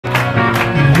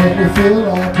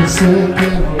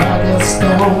sinking like a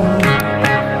stone.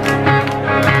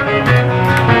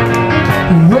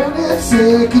 When it's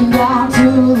taken down to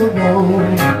the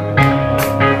bone,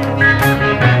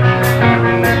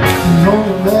 no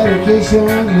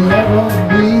medication you'll ever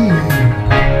need.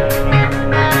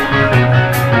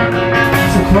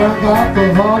 So crank up the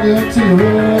volume to your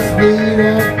ears,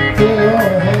 bleeding, fill your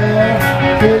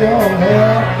hair, fill your hair.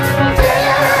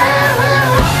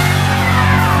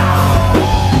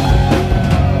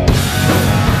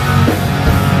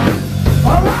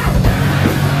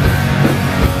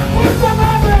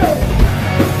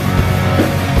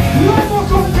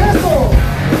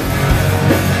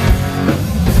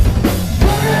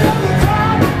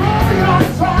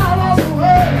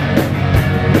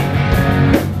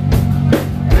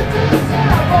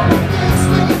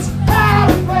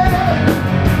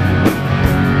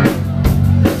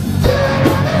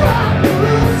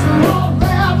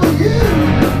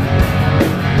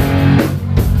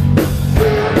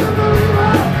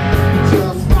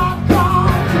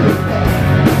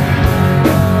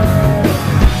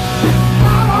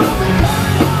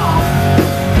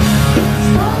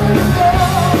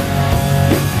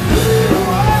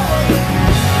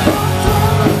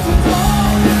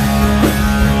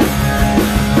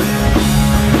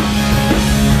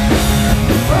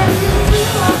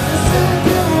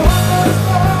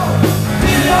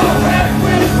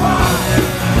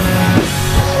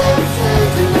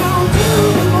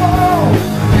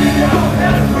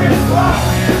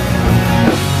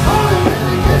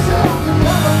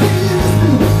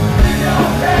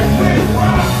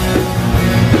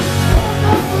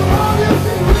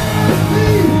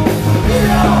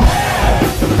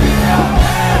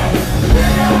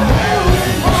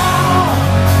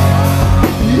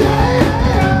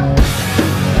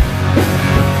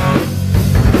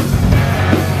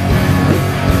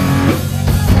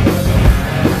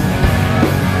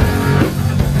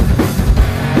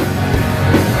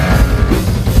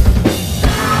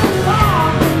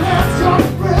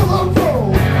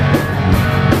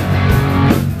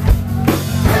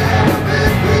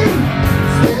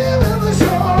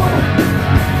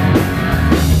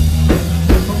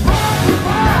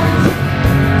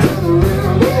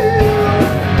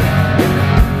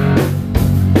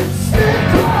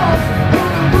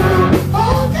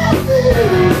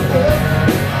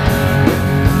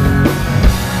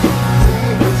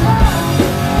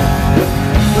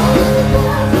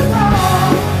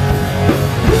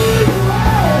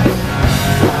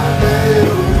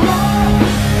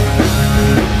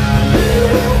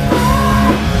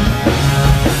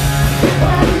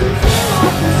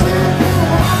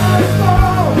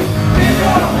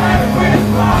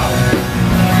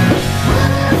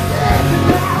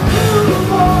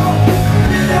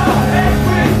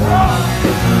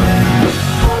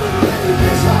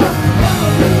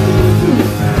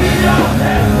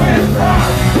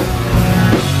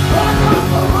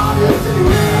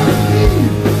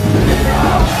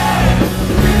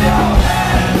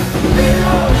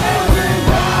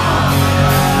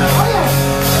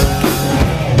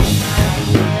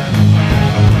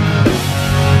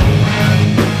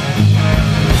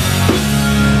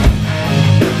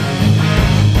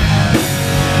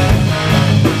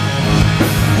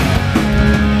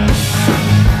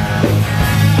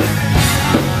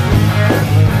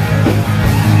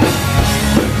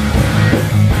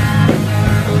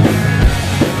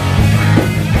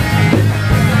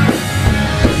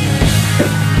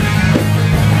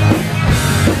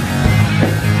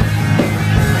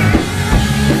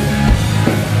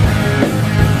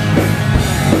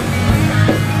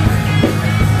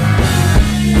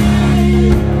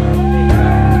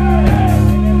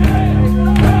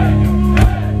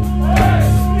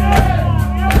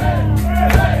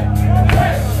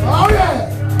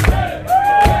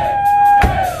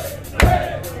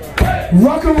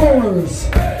 Rock and rollers,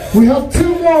 we have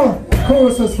 2 more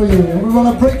choruses for you, and we want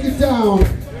to break it down,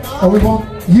 and we want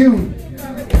you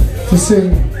to sing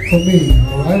for me,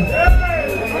 alright?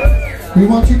 We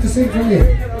want you to sing for me,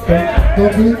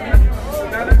 don't we?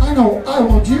 I know, I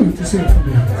want you to sing for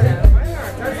me,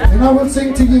 and I will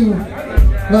sing to you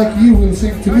like you will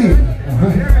sing to me,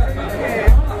 alright?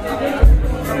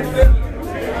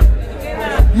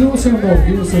 You will sing more,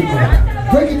 you will sing more.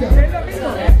 Break it down.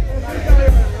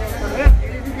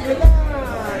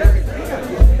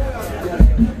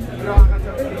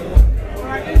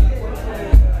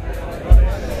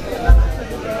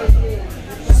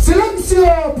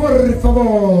 Por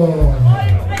favor.